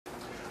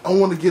I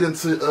want to get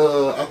into.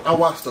 I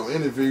watched an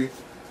interview.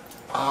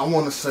 I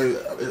want to say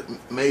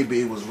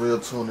maybe it was real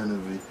tune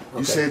interview. Okay.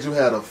 You said you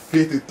had a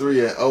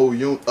 53 and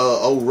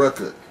old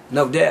record.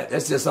 No doubt.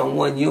 That's just on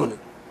one unit.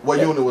 What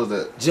unit was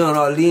that? John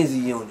R. Lindsay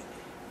unit,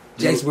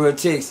 Jacksboro,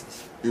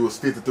 Texas. You was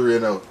 53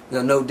 and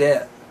 0. No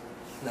doubt.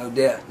 No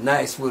doubt.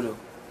 Nice with him.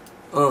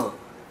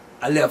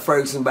 I left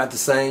Ferguson about the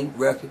same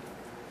record.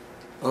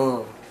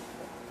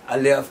 I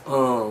left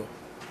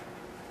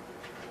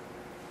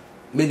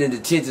Midland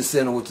Detention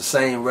Center with the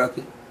same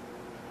record.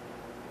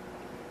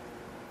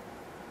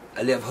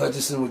 I left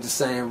Hutchinson with the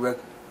same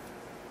record.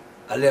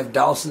 I left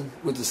Dawson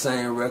with the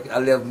same record. I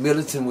left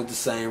Middleton with the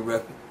same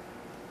record.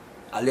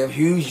 I left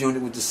Hughes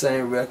Unit with the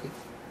same record.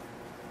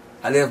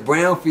 I left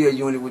Brownfield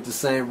Unit with the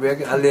same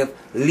record. I left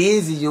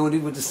Lindsay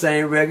Unit with the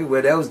same record.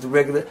 Well, that was the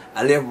regular.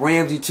 I left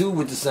Ramsey 2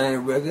 with the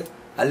same record.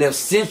 I left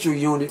Central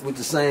Unit with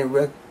the same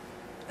record.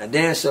 I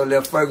damn sure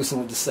left Ferguson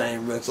with the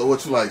same record. So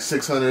what you like,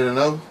 600 and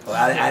 0? Oh,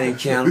 I didn't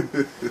count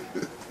them.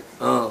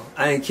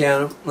 I didn't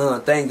count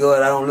them. Thank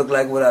God I don't look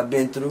like what I've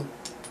been through.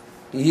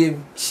 You hear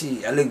me?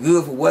 Shit, I look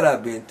good for what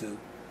I've been through.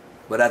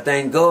 But I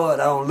thank God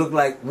I don't look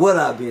like what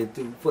I've been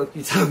through. Fuck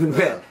you talking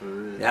about?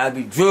 Yeah, I'd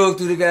be drugged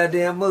through the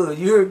goddamn mud.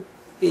 You heard me?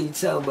 Yeah, you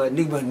talking about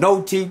nigga with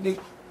no teeth, nigga.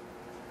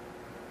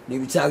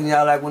 Nigga be talking to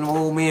y'all like one of them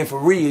old men for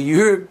real. You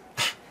heard me?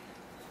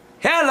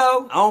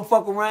 Hello! I don't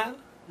fuck around.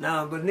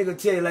 Nah, but nigga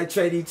tell you like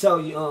Trey D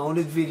told you on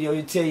this video,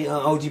 he tell you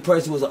OG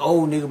Percy was an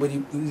old nigga,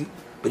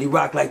 but he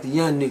rocked like the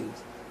young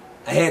niggas.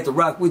 I had to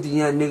rock with the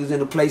young niggas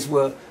in a place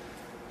where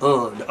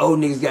the old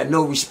niggas got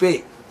no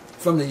respect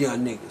from the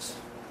young niggas.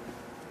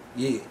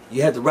 Yeah,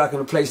 you had to rock in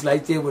a place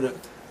like that where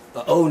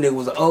the old nigga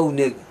was an old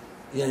nigga.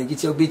 You know,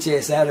 get your bitch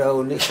ass out of the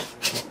old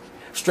nigga.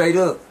 Straight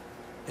up.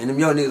 And them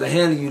young niggas will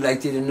handle you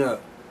like that enough.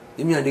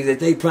 Them young niggas that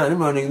they prime,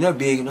 them young niggas, they're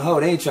big in the hole.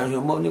 They ain't trying to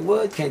hear more nigga.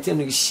 What? Can't tell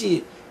nigga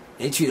shit.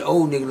 They treat an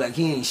old nigga like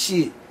he ain't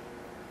shit.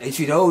 They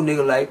treat an old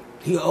nigga like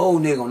he an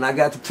old nigga. When I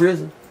got to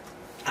prison,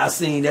 I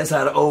seen that's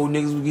how the old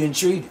niggas was getting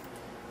treated.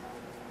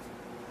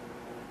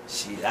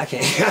 Shit, I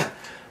can't,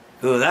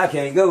 cause I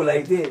can't go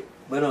like that.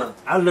 But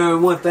I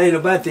learned one thing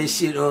about that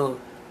shit. You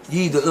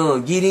either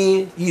get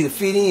in, you either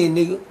fit in,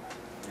 nigga,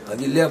 or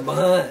get left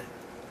behind.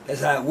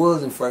 That's how it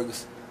was in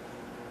Ferguson.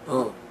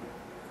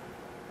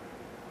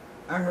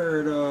 I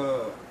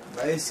heard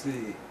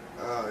basically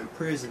in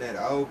prison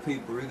that old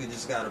people really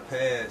just gotta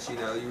pass. You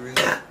know, you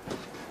really.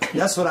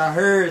 That's what I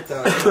heard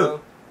though. You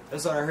know?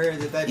 That's what I heard,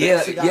 that they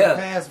basically gotta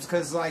pass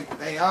because like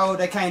they old,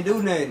 they can't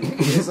do nothing.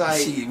 It's like,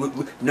 shit,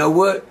 you know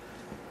what?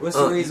 What's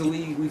the reason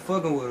we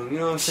fucking with them? You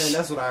know what I'm saying?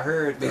 That's what I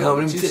heard. Though.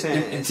 Let me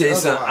tell you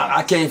something.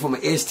 I came from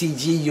an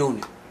STG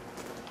unit.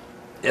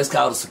 That's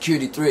called a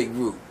security threat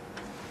group.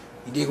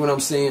 You dig what I'm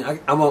saying?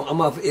 I'm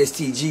off an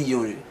STG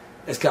unit.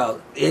 That's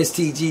called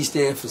STG,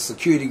 stands for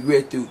security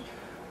threat group.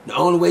 The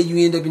only way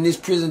you end up in this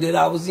prison that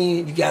I was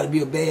in, you got to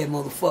be a bad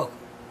motherfucker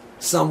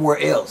somewhere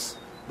else,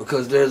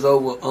 because there's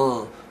over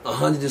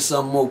 100 or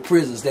some more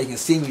prisons they can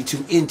send you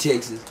to in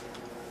Texas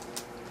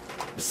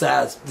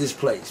besides this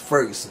place,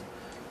 Ferguson.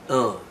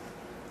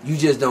 You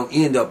just don't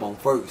end up on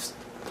Ferguson.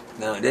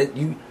 Now that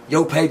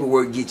your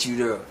paperwork gets you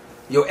there,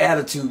 your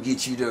attitude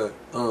gets you there.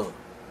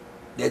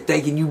 That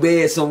thinking you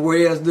bad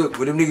somewhere else, look,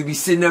 where them niggas be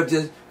sitting up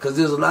just because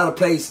there's a lot of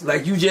places,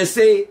 like you just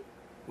said,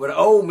 where the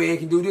old man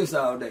can do this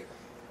all day.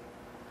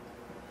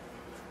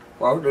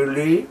 Walk their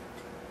leg,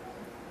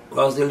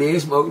 cross their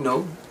leg, smoke,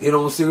 no, hit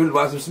on cigarette,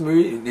 watch them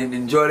smear and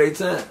enjoy their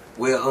time.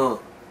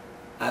 Well,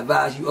 I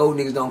advise you old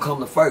niggas don't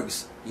come to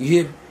Ferguson. You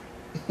hear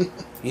me?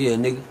 Yeah,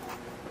 nigga.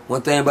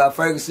 One thing about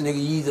Ferguson,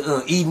 nigga, you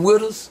either eating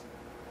with us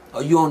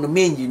or you on the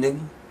menu, nigga.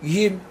 You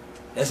hear me?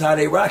 That's how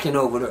they rocking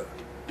over there.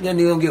 That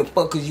nigga don't give a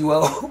fuck cause you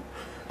old.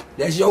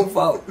 That's your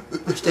fault.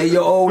 Stay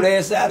your old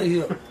ass out of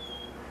here.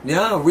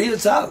 Nah, real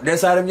talk.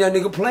 That's how them young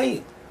niggas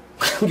playing.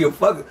 Give a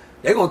fuck.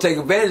 They gonna take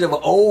advantage of an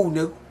old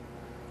nigga.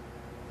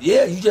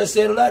 Yeah, you just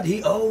said a lot.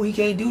 He old, he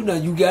can't do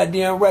nothing. You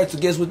goddamn right. So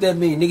guess what that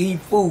mean? Nigga, he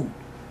food.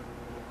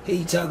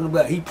 He talking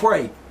about, he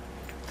pray.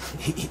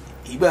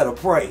 He better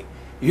pray.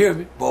 You hear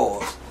me?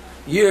 Boys.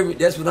 You hear me?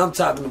 That's what I'm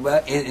talking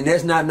about. And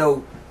that's not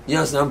no, you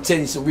know what I'm saying? I'm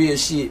telling you some real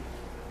shit.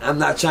 I'm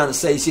not trying to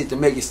say shit to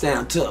make it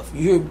sound tough.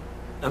 You hear me?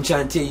 I'm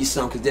trying to tell you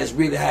something because that's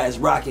really how it's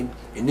rocking,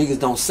 and niggas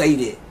don't say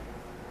that.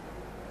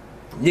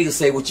 Niggas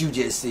say what you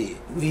just said.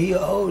 Well, he an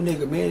old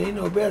nigga, man. Ain't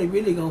nobody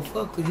really gonna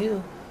fuck with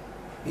him.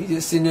 He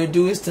just sitting there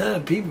do his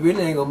time. People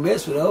really ain't gonna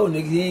mess with the old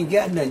nigga. He ain't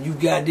got nothing. You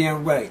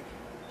goddamn right.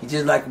 He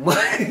just like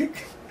Mike.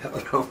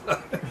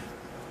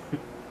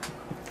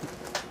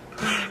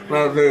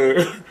 My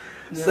man.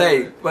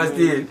 Say, what's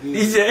this?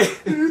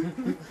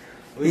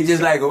 He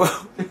just like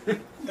a...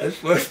 That's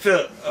fucked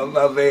up. Oh,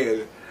 my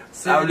man.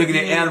 I was looking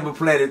at Animal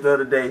Planet the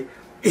other day.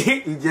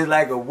 He just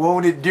like a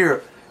wounded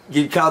deer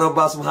getting caught up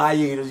by some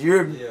hyenas. You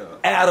hear me? Yeah.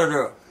 Out of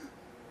there.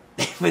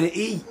 They finna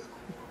eat.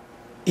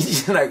 He's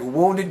just like a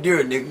wounded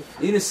deer, nigga.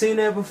 You done seen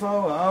that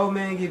before? An old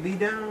man get beat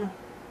down?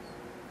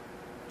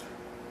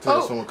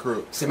 Tell someone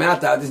crook. See, man, I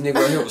thought this nigga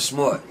right here was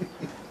smart.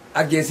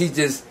 I guess he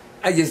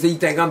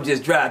think I'm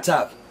just dry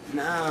talking.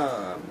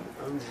 Nah.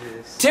 I'm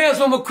just... Tales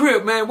from a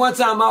crib, man. One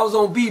time I was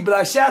on B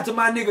Block. Shout out to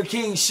my nigga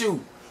King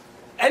Shoe.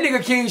 That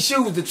nigga King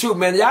Shoe was the truth,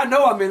 man. Y'all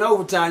know I'm in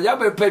overtime. Y'all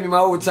better pay me my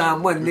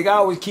overtime money, nigga. I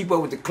always keep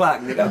up with the clock,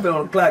 nigga. I've been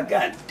on the clock.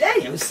 God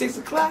damn, it's 6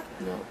 o'clock.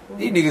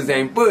 These niggas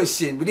ain't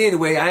bullshitting. But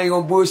anyway, I ain't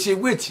gonna bullshit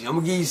with you. I'm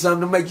gonna give you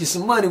something to make you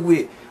some money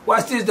with.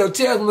 Watch this though.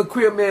 Tales from a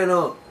crib, man.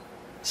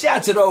 Shout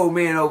out to the old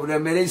man over there,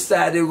 man. They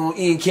decided they were gonna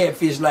end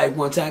Catfish life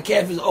one time.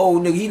 Catfish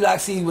old nigga. He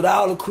locked seas with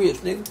all the Crips,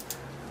 nigga.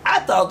 I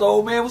thought the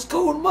old man was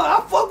cool.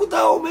 I fuck with the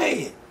old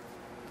man.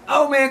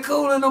 Old man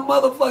cool in the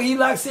motherfucker. He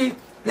locked seas.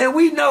 Now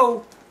we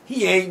know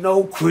he ain't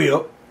no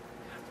Crip.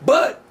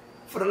 But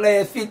for the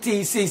last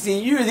 15,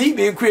 16 years, he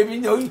been crippin',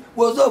 you know,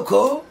 what's up,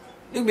 Cole?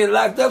 He been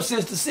locked up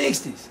since the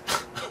 60s.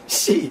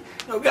 Shit.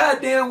 No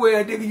goddamn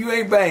well, nigga, you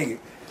ain't banging.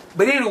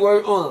 But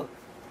anyway,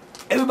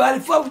 everybody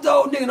fuck with the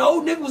old nigga. The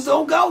old nigga was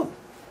on go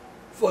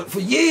for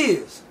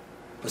years.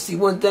 But see,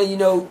 one thing, you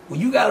know, when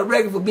you got a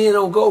record for being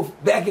on go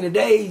back in the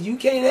days, you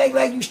can't act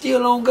like you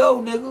still on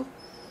go, nigga.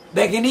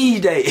 Back in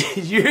these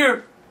days, you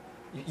hear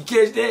me? You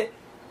catch that?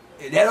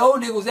 That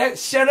old nigga was that,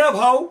 shut up,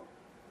 ho.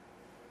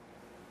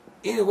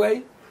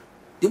 Anyway,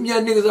 them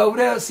young niggas over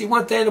there, see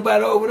one thing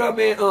about over there,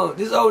 man,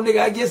 this old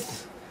nigga, I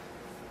guess,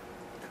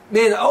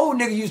 man, the old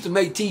nigga used to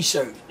make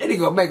t-shirts. That nigga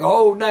gonna make a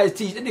whole nice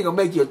t-shirt. That nigga gonna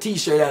make you a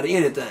t-shirt out of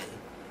anything.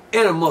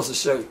 And a muscle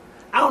shirt.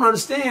 I don't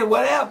understand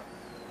what happened.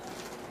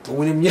 But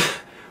when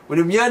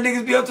them young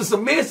niggas be up to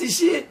some messy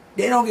shit,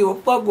 they don't give a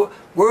fuck what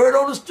word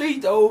on the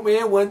street, the old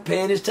man wasn't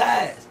paying his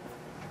tithes.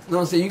 You know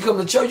what I'm saying? You come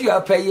to church, you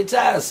gotta pay your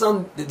tithes.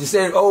 Some they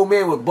said the old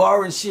man was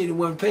borrowing shit and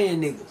wasn't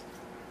paying niggas.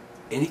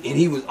 And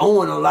he was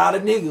owing a lot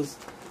of niggas,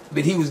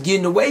 but he was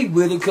getting away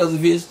with it because of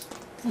his,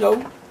 you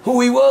know,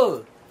 who he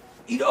was.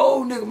 He the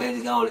old nigga, man.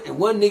 And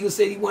one nigga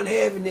said he wasn't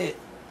having that.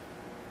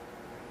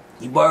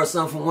 He borrowed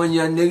something from one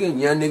young nigga, and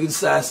young nigga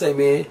decided to say,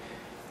 man,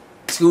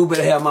 school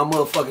better have my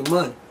motherfucking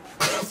money.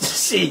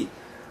 Shit.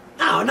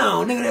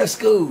 No, nigga, that's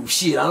school.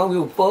 Shit, I don't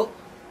give a fuck.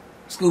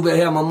 School better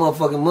have my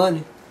motherfucking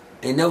money.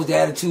 And that was the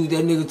attitude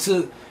that nigga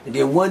took. And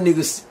then one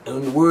nigga,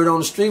 and the word on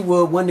the street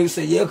was, one nigga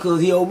said, yeah,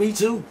 cause he owed me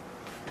too.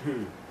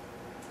 And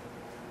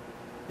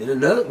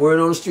another word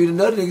on the street,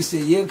 another nigga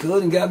said, yeah,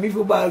 cuz, and got me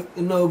for about,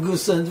 you know, good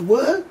sons.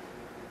 What?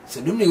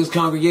 So them niggas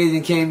congregated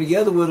and came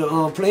together with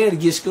a plan to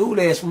get school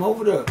ass from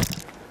over there.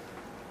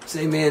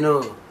 Say, man,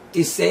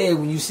 it's sad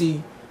when you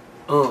see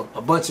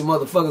a bunch of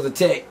motherfuckers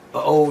attack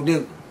an old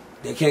nigga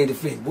that can't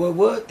defend. Boy,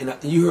 what? And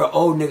you hear an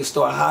old nigga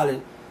start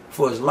hollering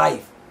for his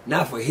life,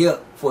 not for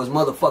help, for his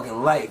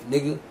motherfucking life,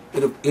 nigga.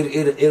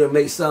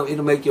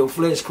 It'll make your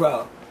flesh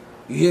crawl.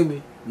 You hear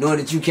me? Knowing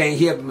that you can't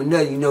help him or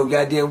nothing, you know,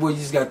 goddamn well, you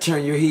just gotta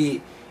turn your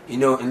head, you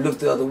know, and look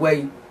the other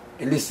way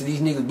and listen to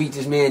these niggas beat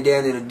this man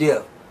down to the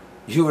death.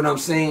 You hear what I'm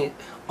saying?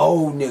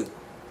 Old nigga.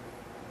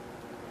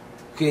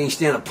 Can't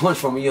stand a punch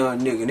from a young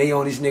nigga. And they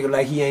on this nigga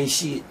like he ain't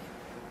shit.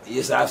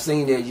 Yes, I've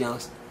seen that,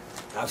 youngster.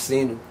 I've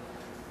seen him.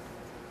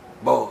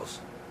 Balls.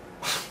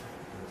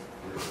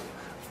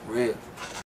 For real.